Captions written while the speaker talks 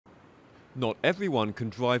Not everyone can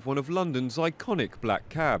drive one of London's iconic black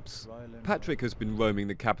cabs. Patrick has been roaming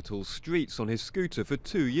the capital's streets on his scooter for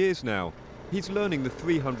 2 years now. He's learning the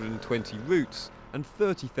 320 routes and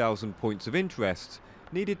 30,000 points of interest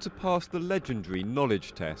needed to pass the legendary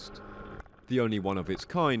knowledge test. The only one of its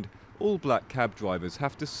kind, all black cab drivers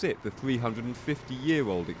have to sit the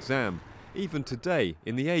 350-year-old exam, even today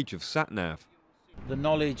in the age of sat-nav. The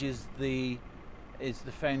knowledge is the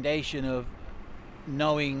foundation of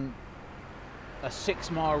knowing a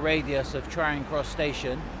 6-mile radius of Charing Cross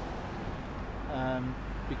station,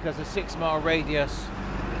 because a 6-mile radius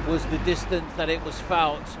was the distance that it was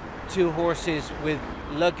felt 2 horses with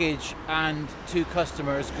luggage and 2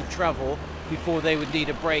 customers could travel before they would need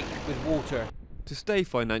a break with water. To stay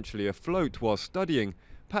financially afloat while studying,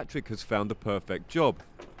 Patrick has found the perfect job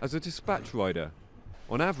as a dispatch rider.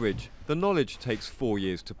 On average, the knowledge takes 4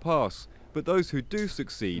 years to pass, but those who do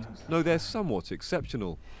succeed know they're somewhat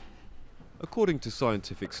exceptional. According to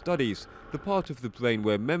scientific studies, the part of the brain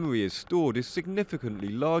where memory is stored is significantly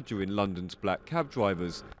larger in London's black cab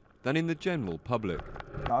drivers than in the general public.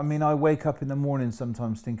 I mean, I wake up in the morning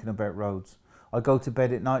sometimes thinking about roads. I go to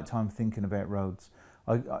bed at night time thinking about roads.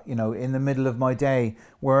 You know, in the middle of my day,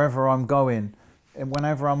 wherever I'm going, and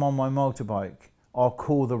whenever I'm on my motorbike, I'll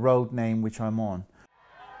call the road name which I'm on.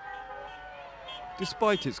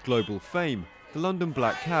 Despite its global fame, the London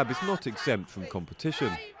black cab is not exempt from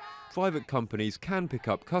competition. Private companies can pick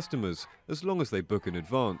up customers as long as they book in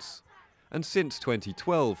advance. And since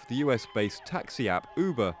 2012, the US-based taxi app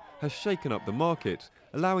Uber has shaken up the market,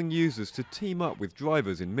 allowing users to team up with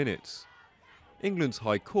drivers in minutes. England's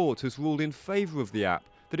High Court has ruled in favour of the app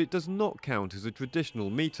that it does not count as a traditional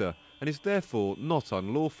meter and is therefore not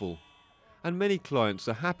unlawful. And many clients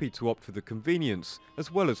are happy to opt for the convenience as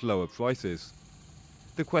well as lower prices.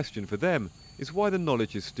 The question for them is why the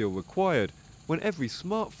knowledge is still required when every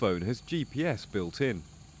smartphone has GPS built in.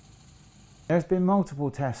 There's been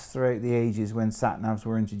multiple tests throughout the ages when sat-navs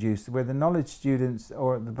were introduced where the knowledge students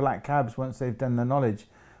or the black cabs, once they've done the knowledge,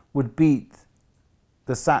 would beat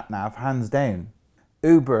the sat-nav hands down.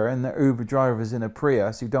 Uber and the Uber drivers in a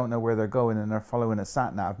Prius who don't know where they're going and are following a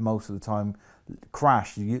sat-nav most of the time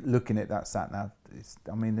crash looking at that sat-nav.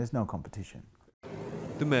 I mean, there's no competition.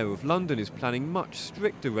 The Mayor of London is planning much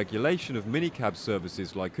stricter regulation of minicab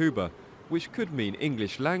services like Uber, which could mean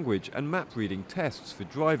English language and map reading tests for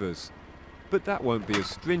drivers. But that won't be as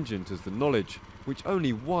stringent as the knowledge, which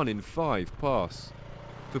only 1 in 5 pass.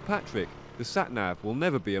 For Patrick, the sat-nav will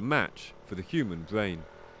never be a match for the human brain.